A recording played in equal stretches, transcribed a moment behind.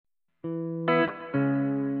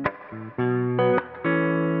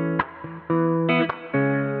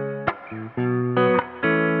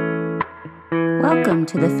Welcome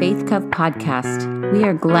to the Faith Cove podcast. We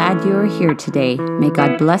are glad you are here today. May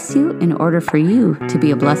God bless you in order for you to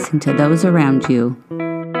be a blessing to those around you.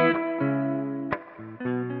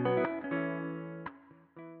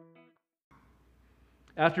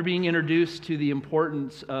 After being introduced to the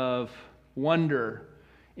importance of wonder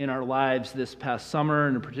in our lives this past summer,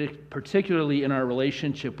 and particularly in our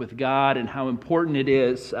relationship with God, and how important it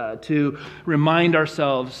is to remind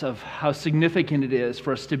ourselves of how significant it is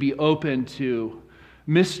for us to be open to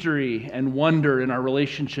mystery and wonder in our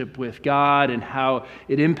relationship with God, and how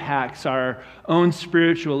it impacts our own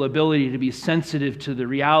spiritual ability to be sensitive to the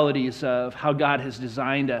realities of how God has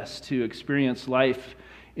designed us to experience life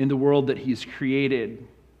in the world that He's created.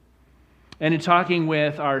 And in talking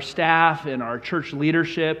with our staff and our church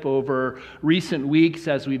leadership over recent weeks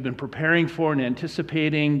as we've been preparing for and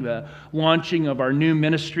anticipating the launching of our new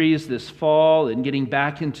ministries this fall and getting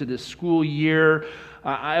back into this school year,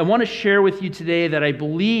 I want to share with you today that I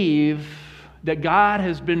believe that God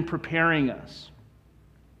has been preparing us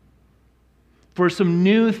for some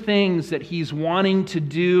new things that He's wanting to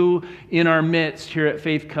do in our midst here at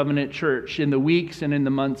Faith Covenant Church in the weeks and in the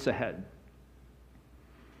months ahead.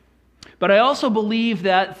 But I also believe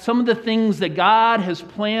that some of the things that God has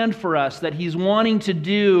planned for us, that He's wanting to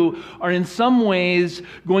do, are in some ways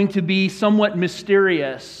going to be somewhat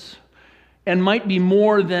mysterious and might be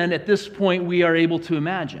more than at this point we are able to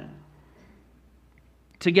imagine.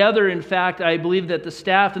 Together, in fact, I believe that the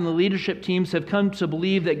staff and the leadership teams have come to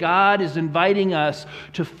believe that God is inviting us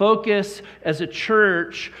to focus as a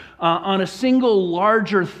church on a single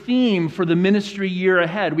larger theme for the ministry year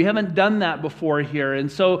ahead. We haven't done that before here,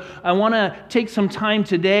 and so I want to take some time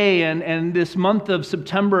today and this month of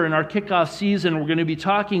September in our kickoff season. We're going to be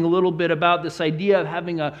talking a little bit about this idea of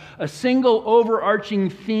having a single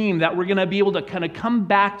overarching theme that we're going to be able to kind of come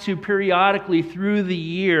back to periodically through the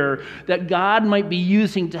year, that God might be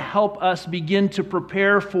using to help us begin to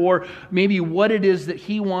prepare for maybe what it is that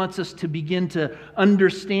He wants us to begin to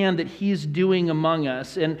understand that He's doing among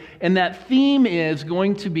us. And that theme is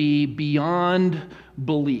going to be beyond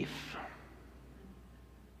belief.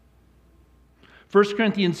 1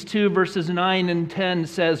 Corinthians 2 verses 9 and 10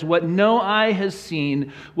 says, "What no eye has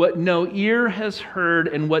seen, what no ear has heard,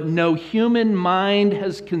 and what no human mind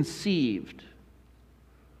has conceived,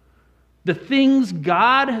 the things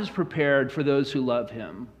God has prepared for those who love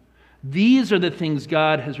Him, these are the things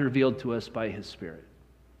God has revealed to us by His Spirit."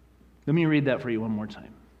 Let me read that for you one more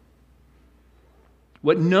time.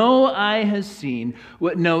 What no eye has seen,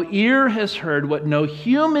 what no ear has heard, what no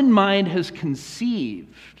human mind has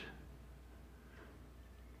conceived,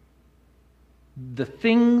 the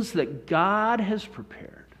things that God has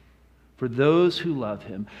prepared for those who love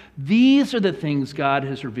Him, these are the things God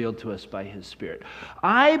has revealed to us by His Spirit.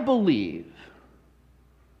 I believe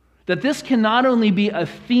that this can not only be a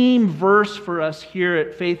theme verse for us here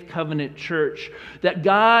at Faith Covenant Church, that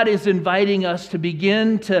God is inviting us to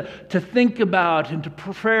begin to think about and to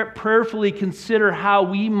prayerfully consider how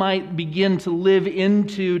we might begin to live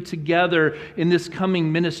into together in this coming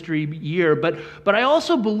ministry year. But I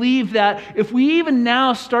also believe that if we even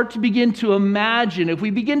now start to begin to imagine, if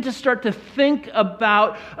we begin to start to think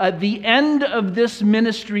about the end of this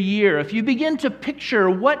ministry year, if you begin to picture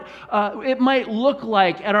what it might look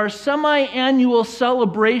like at our semi-annual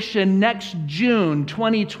celebration next June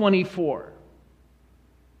 2024.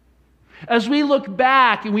 As we look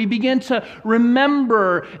back and we begin to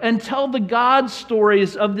remember and tell the God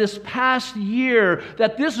stories of this past year,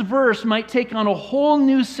 that this verse might take on a whole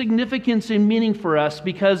new significance and meaning for us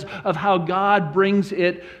because of how God brings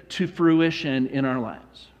it to fruition in our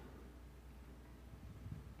lives.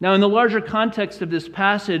 Now, in the larger context of this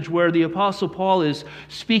passage where the Apostle Paul is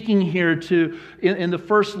speaking here in the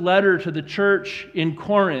first letter to the church in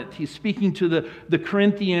Corinth, he's speaking to the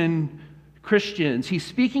Corinthian Christians. He's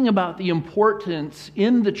speaking about the importance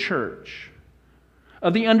in the church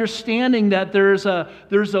of the understanding that there's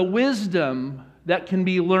a wisdom that can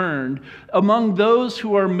be learned among those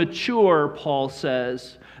who are mature, Paul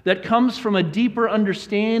says, that comes from a deeper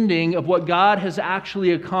understanding of what God has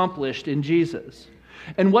actually accomplished in Jesus.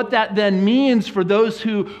 And what that then means for those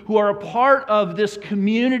who are a part of this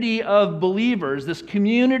community of believers, this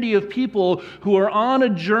community of people who are on a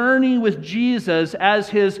journey with Jesus as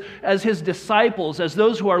his disciples, as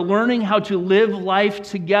those who are learning how to live life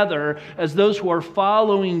together, as those who are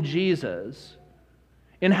following Jesus,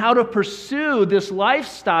 and how to pursue this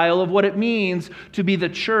lifestyle of what it means to be the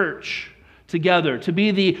church together, to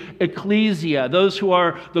be the ecclesia, those who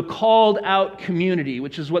are the called out community,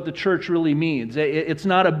 which is what the church really means. It's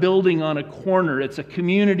not a building on a corner. It's a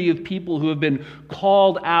community of people who have been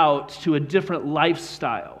called out to a different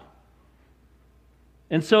lifestyle.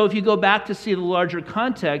 And so if you go back to see the larger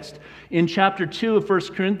context, in chapter 2 of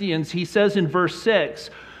 1 Corinthians, he says in verse 6,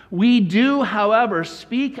 "We do, however,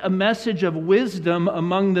 speak a message of wisdom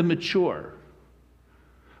among the mature,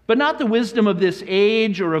 but not the wisdom of this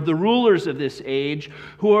age or of the rulers of this age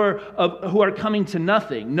who are coming to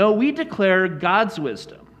nothing. No, we declare God's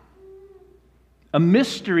wisdom, a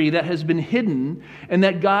mystery that has been hidden and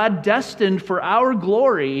that God destined for our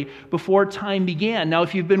glory before time began." Now,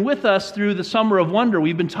 if you've been with us through the Summer of Wonder,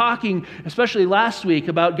 we've been talking, especially last week,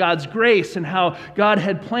 about God's grace and how God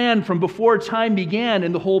had planned from before time began,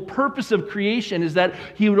 and the whole purpose of creation is that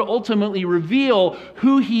he would ultimately reveal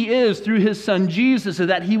who he is through his son Jesus, and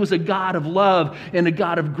that he was a God of love and a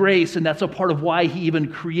God of grace, and that's a part of why he even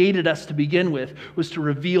created us to begin with, was to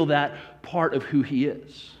reveal that part of who he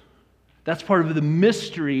is. That's part of the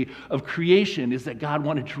mystery of creation, is that God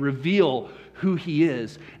wanted to reveal who he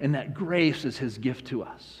is, and that grace is his gift to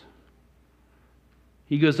us.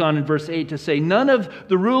 He goes on in verse 8 to say, "None of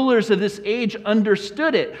the rulers of this age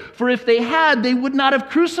understood it, for if they had, they would not have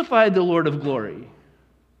crucified the Lord of glory.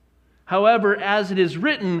 However, as it is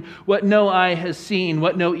written, what no eye has seen,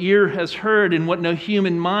 what no ear has heard, and what no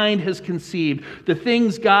human mind has conceived, the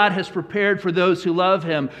things God has prepared for those who love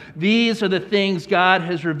him, these are the things God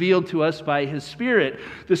has revealed to us by his Spirit.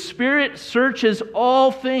 The Spirit searches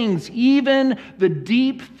all things, even the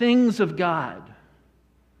deep things of God.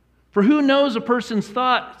 For who knows a person's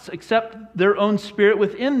thoughts except their own spirit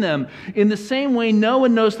within them? In the same way, no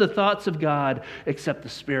one knows the thoughts of God except the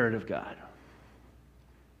Spirit of God."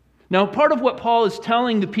 Now, part of what Paul is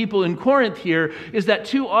telling the people in Corinth here is that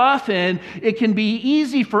too often it can be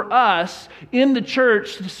easy for us in the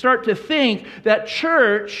church to start to think that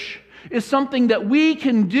church is something that we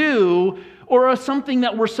can do, or something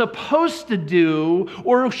that we're supposed to do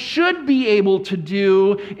or should be able to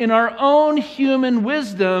do in our own human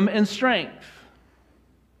wisdom and strength.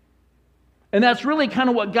 And that's really kind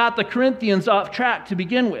of what got the Corinthians off track to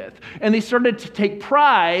begin with. And they started to take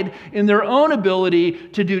pride in their own ability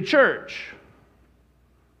to do church.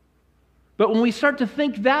 But when we start to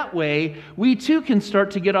think that way, we too can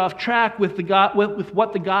start to get off track with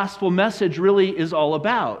what the gospel message really is all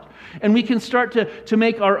about. And we can start to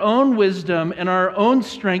make our own wisdom and our own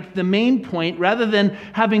strength the main point, rather than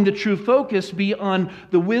having the true focus be on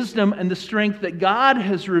the wisdom and the strength that God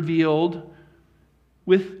has revealed,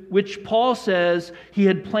 with which Paul says he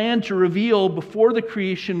had planned to reveal before the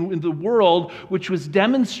creation of the world, which was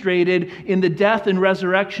demonstrated in the death and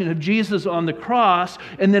resurrection of Jesus on the cross,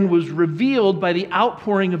 and then was revealed by the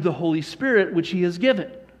outpouring of the Holy Spirit, which he has given.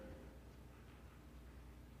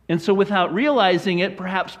 And so without realizing it,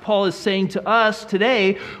 perhaps Paul is saying to us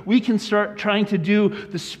today, we can start trying to do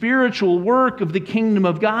the spiritual work of the kingdom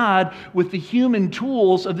of God with the human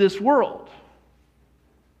tools of this world.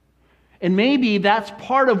 And maybe that's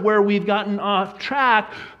part of where we've gotten off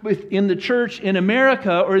track in the church in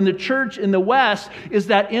America, or in the church in the West, is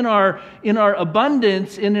that in our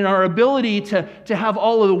abundance and in our ability to have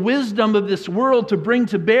all of the wisdom of this world to bring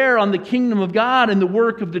to bear on the kingdom of God and the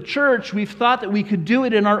work of the church, we've thought that we could do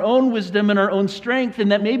it in our own wisdom and our own strength,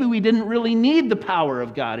 and that maybe we didn't really need the power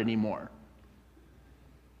of God anymore.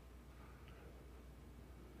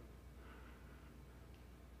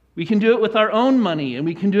 We can do it with our own money, and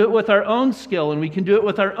we can do it with our own skill, and we can do it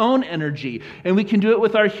with our own energy, and we can do it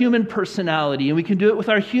with our human personality, and we can do it with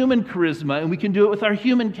our human charisma, and we can do it with our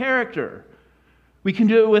human character. We can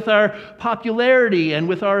do it with our popularity and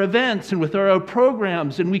with our events and with our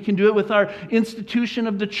programs, and we can do it with our institution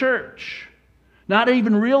of the church. Not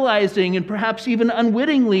even realizing, and perhaps even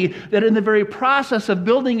unwittingly, that in the very process of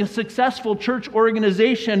building a successful church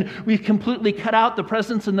organization, we've completely cut out the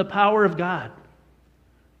presence and the power of God.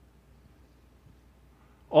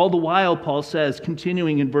 All the while, Paul says,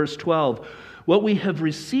 continuing in verse 12, what we have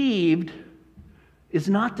received is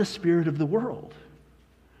not the spirit of the world,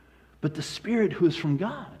 but the Spirit who is from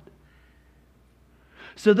God,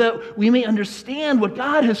 so that we may understand what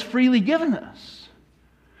God has freely given us.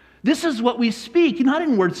 This is what we speak, not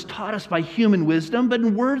in words taught us by human wisdom, but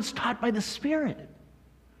in words taught by the Spirit,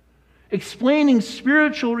 explaining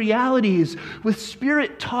spiritual realities with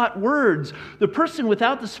Spirit-taught words. The person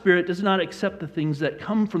without the Spirit does not accept the things that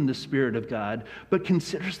come from the Spirit of God, but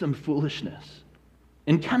considers them foolishness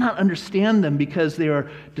and cannot understand them because they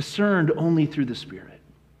are discerned only through the Spirit.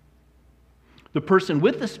 The person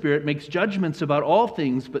with the Spirit makes judgments about all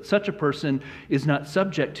things, but such a person is not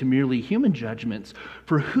subject to merely human judgments.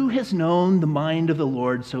 For who has known the mind of the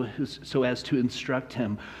Lord so as to instruct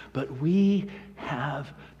him? But we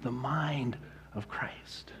have the mind of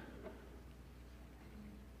Christ.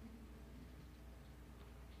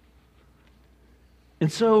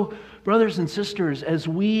 And so, brothers and sisters, as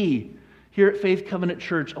we here at Faith Covenant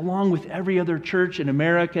Church, along with every other church in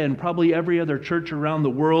America and probably every other church around the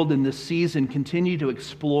world in this season, continue to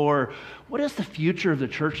explore, what does the future of the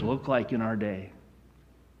church look like in our day?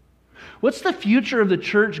 What's the future of the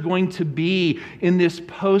church going to be in this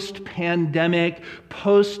post-pandemic,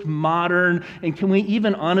 post-modern, and can we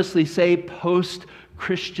even honestly say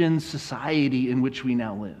post-Christian society in which we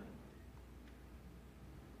now live?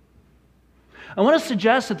 I want to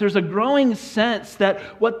suggest that there's a growing sense that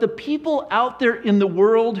what the people out there in the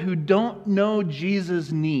world who don't know Jesus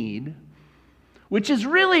need, which is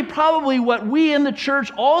really probably what we in the church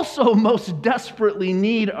also most desperately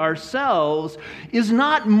need ourselves, is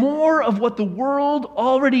not more of what the world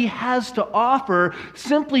already has to offer,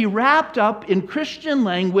 simply wrapped up in Christian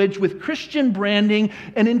language with Christian branding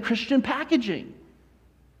and in Christian packaging.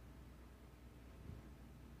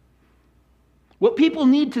 What people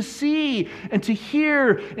need to see and to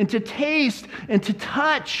hear and to taste and to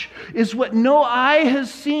touch is what no eye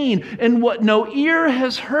has seen and what no ear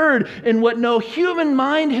has heard and what no human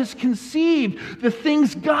mind has conceived, the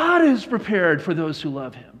things God has prepared for those who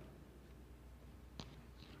love Him.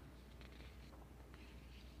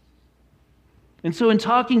 And so in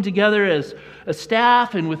talking together as a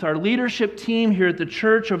staff and with our leadership team here at the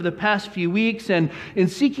church over the past few weeks and in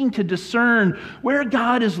seeking to discern where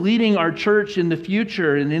God is leading our church in the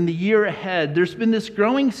future and in the year ahead, there's been this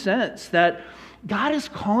growing sense that God is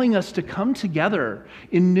calling us to come together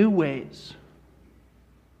in new ways,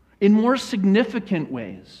 in more significant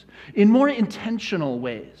ways, in more intentional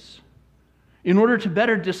ways, in order to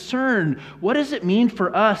better discern what does it mean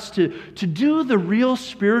for us to do the real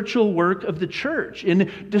spiritual work of the church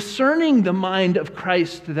in discerning the mind of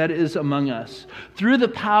Christ that is among us through the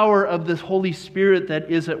power of the Holy Spirit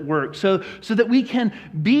that is at work, so that we can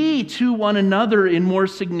be to one another in more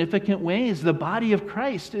significant ways the body of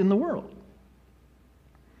Christ in the world.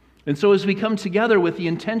 And so as we come together with the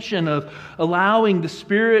intention of allowing the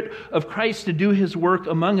Spirit of Christ to do His work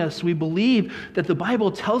among us, we believe that the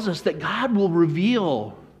Bible tells us that God will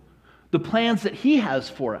reveal the plans that He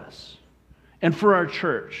has for us and for our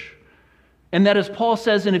church. And that, as Paul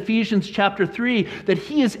says in Ephesians chapter 3, that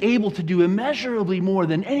He is able to do immeasurably more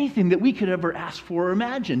than anything that we could ever ask for or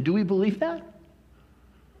imagine. Do we believe that?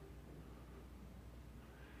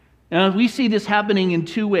 Now, we see this happening in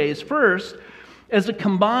two ways. First, as a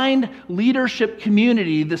combined leadership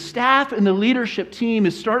community, the staff and the leadership team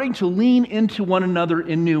is starting to lean into one another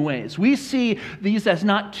in new ways. We see these as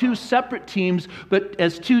not two separate teams, but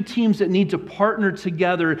as two teams that need to partner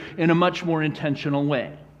together in a much more intentional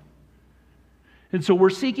way. And so we're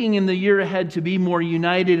seeking in the year ahead to be more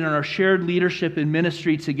united in our shared leadership and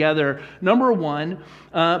ministry together. Number one,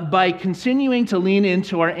 by continuing to lean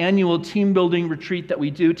into our annual team building retreat that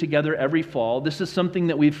we do together every fall. This is something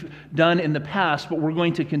that we've done in the past, but we're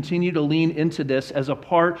going to continue to lean into this as a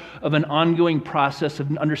part of an ongoing process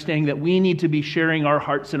of understanding that we need to be sharing our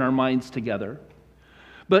hearts and our minds together.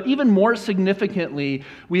 But even more significantly,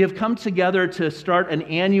 we have come together to start an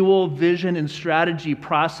annual vision and strategy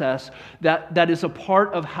process that is a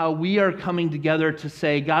part of how we are coming together to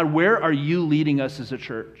say, God, where are you leading us as a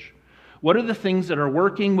church? What are the things that are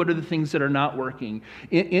working? What are the things that are not working?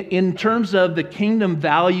 In terms of the kingdom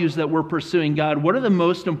values that we're pursuing, God, what are the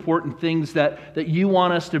most important things that you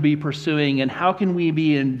want us to be pursuing? And how can we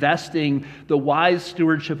be investing the wise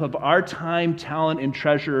stewardship of our time, talent, and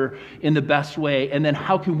treasure in the best way? And then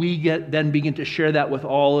how can we then begin to share that with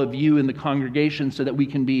all of you in the congregation so that we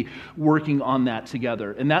can be working on that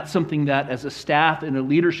together? And that's something that as a staff and a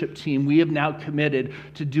leadership team, we have now committed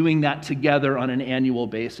to doing that together on an annual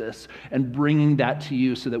basis and bringing that to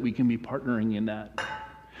you so that we can be partnering in that.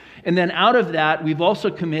 And then out of that, we've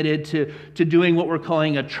also committed to doing what we're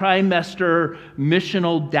calling a trimester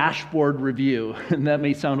missional dashboard review. And that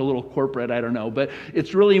may sound a little corporate, I don't know, but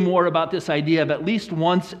it's really more about this idea of at least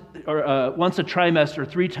once a trimester,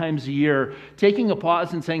 3 times a year, taking a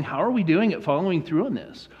pause and saying, how are we doing at following through on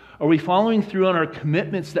this? Are we following through on our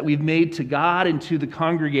commitments that we've made to God and to the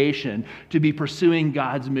congregation to be pursuing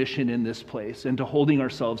God's mission in this place and to holding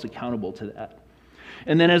ourselves accountable to that?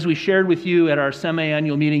 And then as we shared with you at our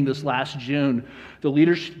semi-annual meeting this last June, the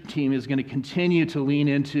leadership team is going to continue to lean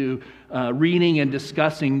into reading and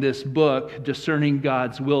discussing this book, Discerning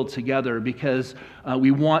God's Will Together, because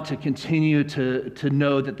we want to continue to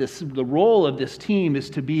know that the role of this team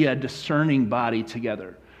is to be a discerning body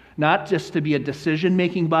together. Not just to be a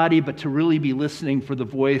decision-making body, but to really be listening for the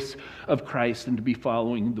voice of Christ and to be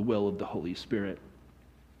following the will of the Holy Spirit.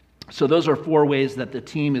 So those are 4 ways that the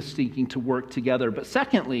team is seeking to work together. But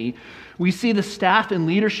secondly, we see the staff and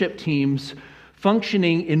leadership teams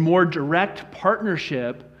functioning in more direct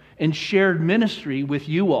partnership and shared ministry with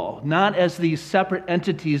you all, not as these separate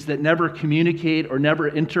entities that never communicate or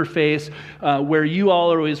never interface, where you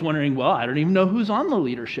all are always wondering, well, I don't even know who's on the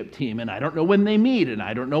leadership team, and I don't know when they meet, and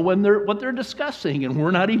I don't know what they're discussing, and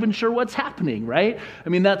we're not even sure what's happening, right? I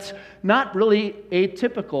mean, that's not really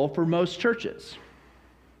atypical for most churches,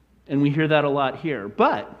 and we hear that a lot here.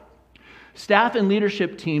 But staff and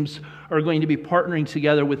leadership teams are going to be partnering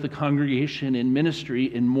together with the congregation in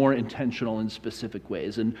ministry in more intentional and specific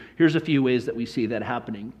ways. And here's a few ways that we see that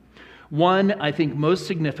happening. One, I think most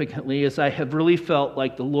significantly, is I have really felt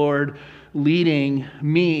like the Lord leading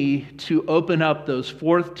me to open up those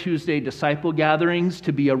Fourth Tuesday disciple gatherings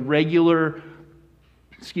to be a regular,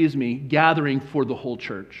 gathering for the whole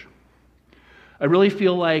church. I really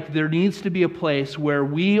feel like there needs to be a place where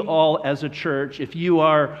we all as a church, if you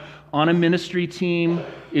are on a ministry team,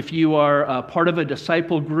 if you are part of a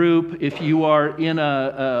disciple group, if you are in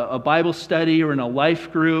a Bible study or in a life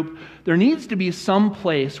group, there needs to be some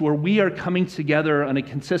place where we are coming together on a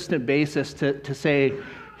consistent basis to say,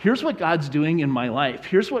 here's what God's doing in my life.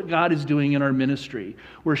 Here's what God is doing in our ministry.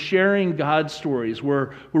 We're sharing God's stories.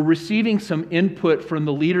 We're receiving some input from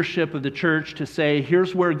the leadership of the church to say,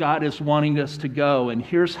 here's where God is wanting us to go, and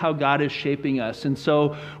here's how God is shaping us. And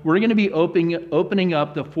so we're going to be opening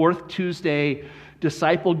up the Fourth Tuesday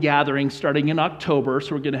disciple gathering starting in October,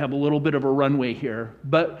 so we're going to have a little bit of a runway here.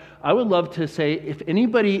 But I would love to say, if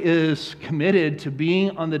anybody is committed to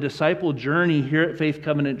being on the disciple journey here at Faith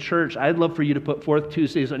Covenant Church, I'd love for you to put Fourth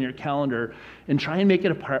Tuesdays on your calendar and try and make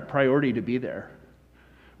it a priority to be there.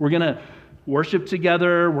 We're going to worship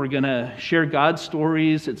together, we're going to share God's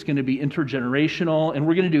stories, it's going to be intergenerational, and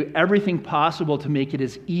we're going to do everything possible to make it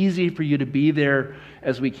as easy for you to be there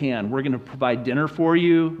as we can. We're going to provide dinner for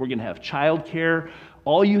you, we're going to have childcare.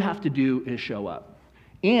 All you have to do is show up.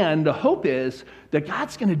 And the hope is that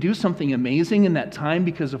God's going to do something amazing in that time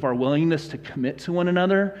because of our willingness to commit to one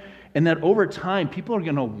another, and that over time, people are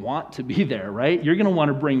going to want to be there, right? You're going to want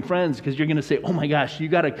to bring friends because you're going to say, oh my gosh, you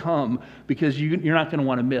got to come because you're not going to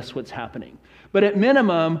want to miss what's happening. But at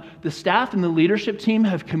minimum, the staff and the leadership team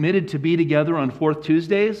have committed to be together on Fourth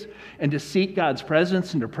Tuesdays and to seek God's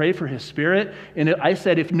presence and to pray for His Spirit. And I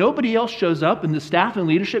said, if nobody else shows up and the staff and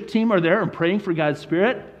leadership team are there and praying for God's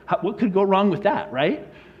Spirit, what could go wrong with that, right?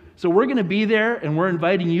 So we're going to be there and we're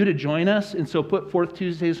inviting you to join us. And so put Fourth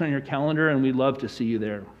Tuesdays on your calendar and we'd love to see you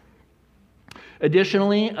there.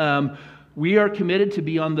 Additionally, we are committed to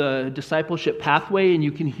be on the discipleship pathway, and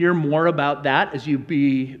you can hear more about that as you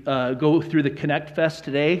go through the Connect Fest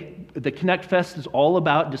today. The Connect Fest is all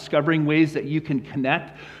about discovering ways that you can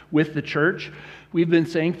connect with the church. We've been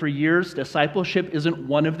saying for years, discipleship isn't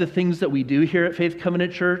one of the things that we do here at Faith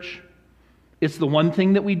Covenant Church. It's the one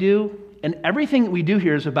thing that we do, and everything that we do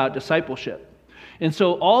here is about discipleship. And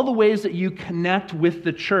so all the ways that you connect with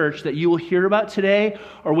the church that you will hear about today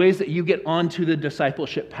are ways that you get onto the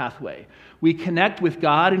discipleship pathway. We connect with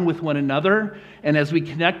God and with one another, and as we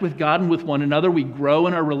connect with God and with one another, we grow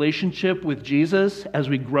in our relationship with Jesus, as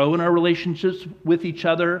we grow in our relationships with each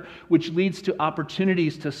other, which leads to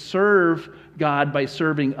opportunities to serve God by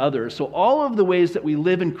serving others. So all of the ways that we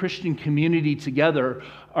live in Christian community together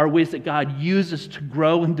are ways that God uses to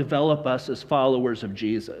grow and develop us as followers of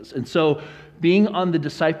Jesus. And so being on the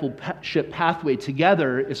discipleship pathway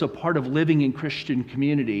together is a part of living in Christian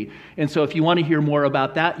community. And so if you want to hear more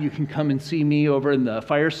about that, you can come and see me over in the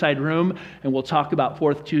fireside room, and we'll talk about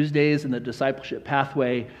Fourth Tuesdays and the discipleship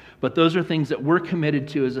pathway. But those are things that we're committed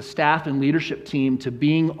to as a staff and leadership team, to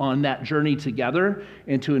being on that journey together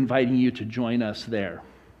and to inviting you to join us there.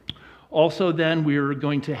 Also then, we're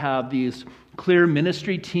going to have these clear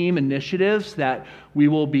ministry team initiatives that we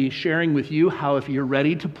will be sharing with you, how if you're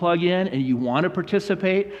ready to plug in and you want to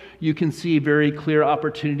participate, you can see very clear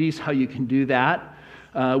opportunities how you can do that,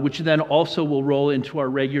 which then also will roll into our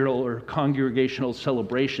regular or congregational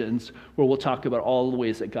celebrations, where we'll talk about all the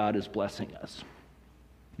ways that God is blessing us.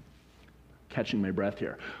 Catching my breath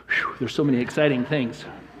here. Whew, there's so many exciting things.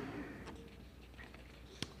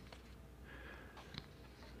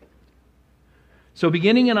 So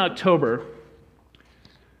beginning in October,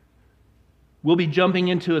 we'll be jumping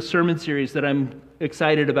into a sermon series that I'm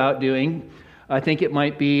excited about doing. I think it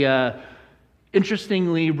might be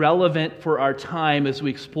interestingly relevant for our time as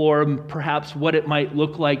we explore perhaps what it might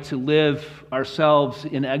look like to live ourselves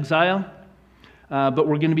in exile. But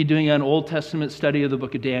we're going to be doing an Old Testament study of the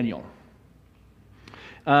book of Daniel.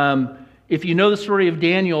 If you know the story of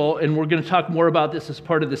Daniel, and we're going to talk more about this as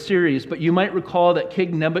part of the series, but you might recall that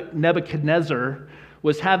King Nebuchadnezzar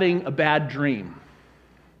was having a bad dream.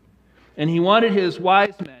 And he wanted his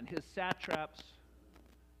wise men, his satraps,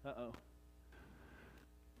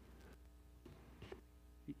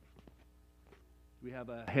 Do we have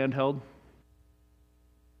a handheld?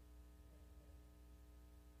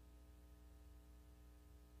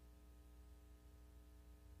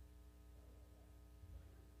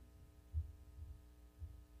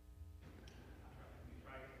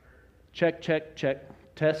 Check, check, check.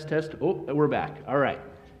 Test, test. Oh, we're back. All right.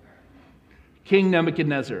 King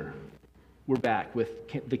Nebuchadnezzar. We're back with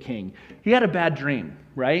the king. He had a bad dream,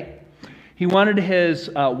 right? He wanted his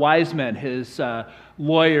wise men, his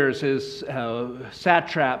lawyers, his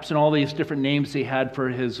satraps, and all these different names he had for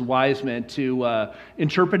his wise men to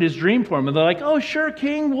interpret his dream for him. And they're like, oh, sure,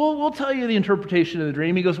 king, we'll tell you the interpretation of the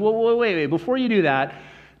dream. He goes, well, wait, before you do that,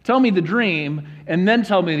 tell me the dream and then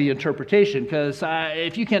tell me the interpretation, because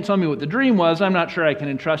if you can't tell me what the dream was, I'm not sure I can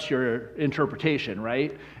entrust your interpretation,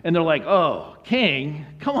 right? And they're like, oh, king,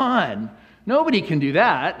 come on. Nobody can do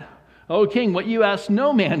that. Oh, king, what you ask,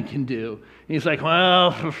 no man can do. And he's like,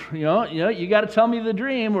 well, you got to tell me the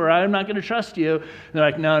dream or I'm not going to trust you. And they're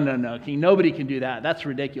like, no, king, nobody can do that. That's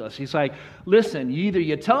ridiculous. He's like, listen, either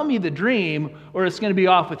you tell me the dream or it's going to be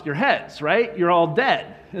off with your heads, right? You're all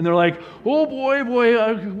dead. And they're like, oh, boy,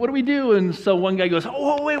 what do we do? And so one guy goes,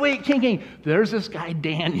 oh, wait, king, there's this guy,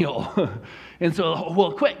 Daniel. And so,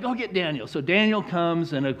 well, quick, go get Daniel. So Daniel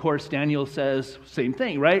comes, and of course, Daniel says, same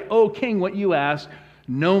thing, right? Oh, king, what you ask,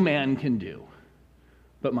 no man can do,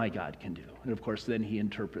 but my God can do. And of course, then he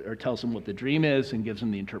tells him what the dream is and gives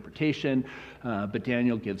him the interpretation, but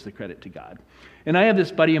Daniel gives the credit to God. And I have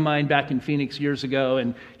this buddy of mine back in Phoenix years ago,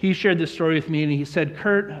 and he shared this story with me, and he said,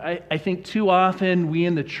 Kurt, I think too often we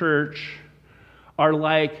in the church are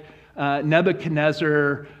like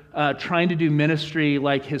Nebuchadnezzar, trying to do ministry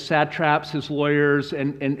like his satraps, his lawyers,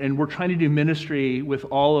 and we're trying to do ministry with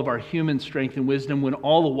all of our human strength and wisdom when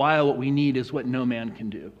all the while what we need is what no man can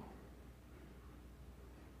do.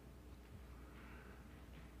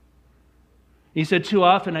 He said too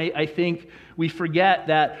often, I think we forget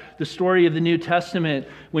that the story of the New Testament,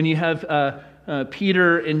 when you have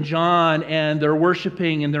Peter and John and they're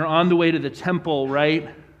worshiping and they're on the way to the temple, right?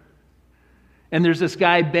 And there's this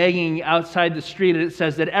guy begging outside the street, and it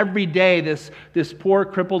says that every day this poor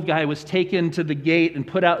crippled guy was taken to the gate and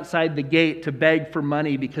put outside the gate to beg for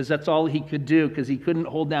money because that's all he could do, because he couldn't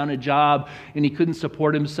hold down a job and he couldn't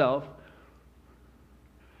support himself.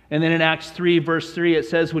 And then in Acts 3, verse 3, it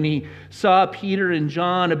says, when he saw Peter and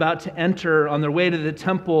John about to enter on their way to the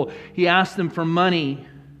temple, he asked them for money.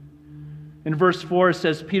 In verse 4, it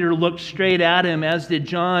says, Peter looked straight at him, as did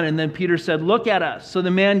John, and then Peter said, look at us. So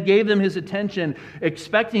the man gave them his attention,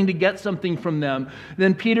 expecting to get something from them.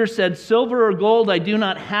 Then Peter said, silver or gold I do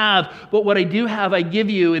not have, but what I do have I give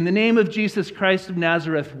you. In the name of Jesus Christ of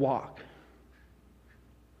Nazareth, walk.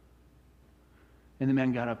 And the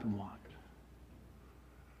man got up and walked.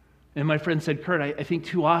 And my friend said, Kurt, I think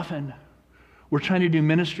too often we're trying to do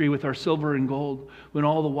ministry with our silver and gold when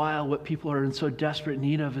all the while what people are in so desperate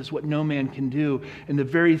need of is what no man can do. And the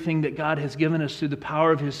very thing that God has given us through the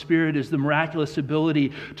power of His Spirit is the miraculous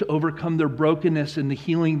ability to overcome their brokenness and the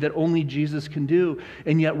healing that only Jesus can do.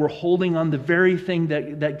 And yet we're holding on the very thing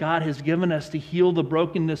that God has given us to heal the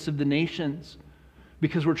brokenness of the nations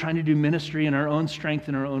because we're trying to do ministry in our own strength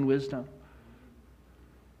and our own wisdom.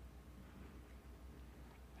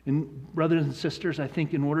 And brothers and sisters, I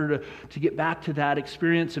think in order to get back to that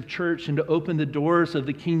experience of church and to open the doors of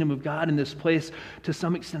the kingdom of God in this place, to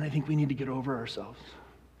some extent, I think we need to get over ourselves.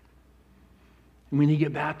 And we need to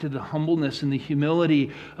get back to the humbleness and the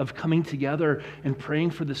humility of coming together and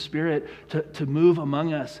praying for the Spirit to move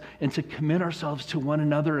among us and to commit ourselves to one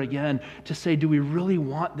another again, to say, do we really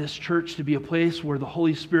want this church to be a place where the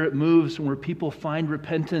Holy Spirit moves and where people find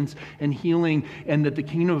repentance and healing and that the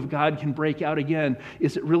kingdom of God can break out again?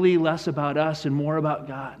 Is it really less about us and more about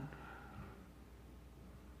God?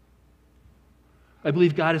 I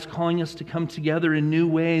believe God is calling us to come together in new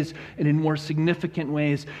ways and in more significant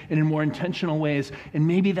ways and in more intentional ways. And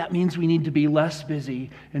maybe that means we need to be less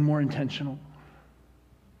busy and more intentional.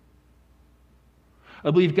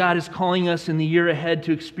 I believe God is calling us in the year ahead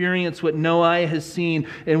to experience what no eye has seen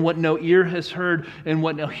and what no ear has heard and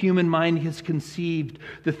what no human mind has conceived,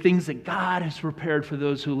 the things that God has prepared for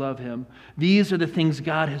those who love Him. These are the things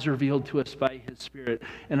God has revealed to us by His Spirit.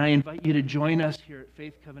 And I invite you to join us here at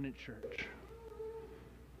Faith Covenant Church,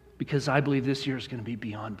 because I believe this year is going to be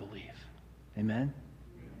beyond belief. Amen?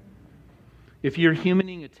 If you're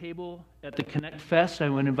humaning a table at the Connect Fest, I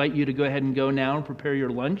want to invite you to go ahead and go now and prepare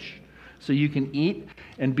your lunch so you can eat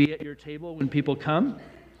and be at your table when people come.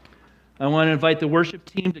 I want to invite the worship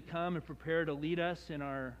team to come and prepare to lead us in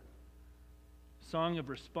our song of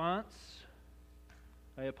response.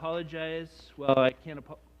 I apologize. Well, I can't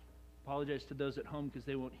apologize to those at home because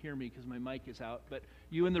they won't hear me because my mic is out, but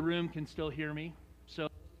you in the room can still hear me.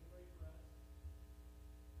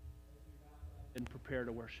 prepare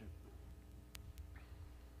to worship.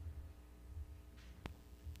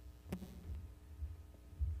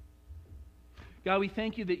 God, we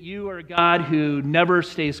thank you that you are a God who never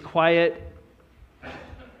stays quiet.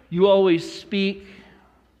 You always speak.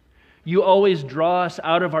 You always draw us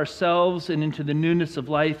out of ourselves and into the newness of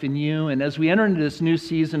life in you. And as we enter into this new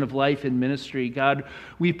season of life in ministry, God,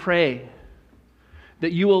 we pray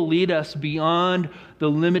that you will lead us beyond the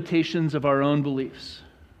limitations of our own beliefs.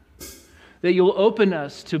 That you'll open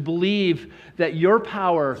us to believe that your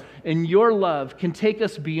power and your love can take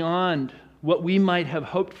us beyond what we might have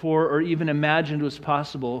hoped for or even imagined was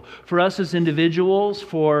possible for us as individuals,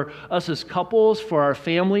 for us as couples, for our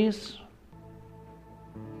families.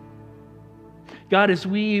 God, as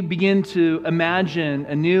we begin to imagine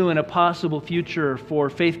a new and a possible future for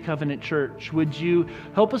Faith Covenant Church, would you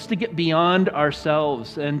help us to get beyond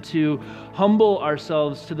ourselves and to humble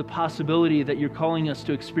ourselves to the possibility that you're calling us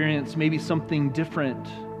to experience maybe something different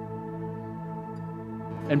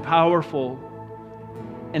and powerful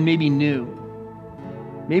and maybe new.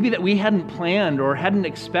 Maybe that we hadn't planned or hadn't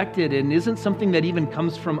expected and isn't something that even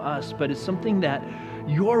comes from us, but is something that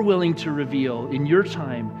you're willing to reveal in your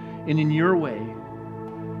time and in your way,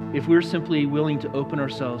 if we're simply willing to open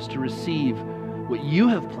ourselves to receive what you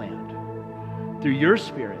have planned through your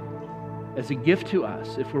Spirit as a gift to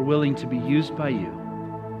us, if we're willing to be used by you,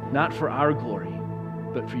 not for our glory,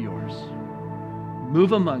 but for yours.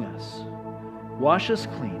 Move among us, wash us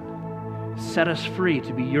clean, set us free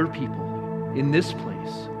to be your people in this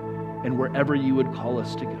place and wherever you would call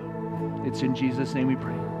us to go. It's in Jesus' name we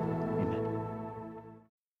pray.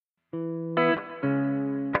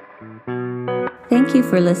 Thank you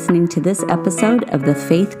for listening to this episode of the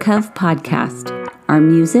Faith Cov podcast. Our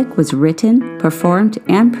music was written, performed,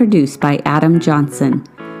 and produced by Adam Johnson.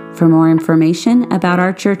 For more information about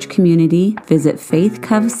our church community, visit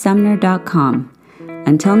faithcovsumner.com.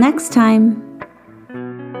 Until next time.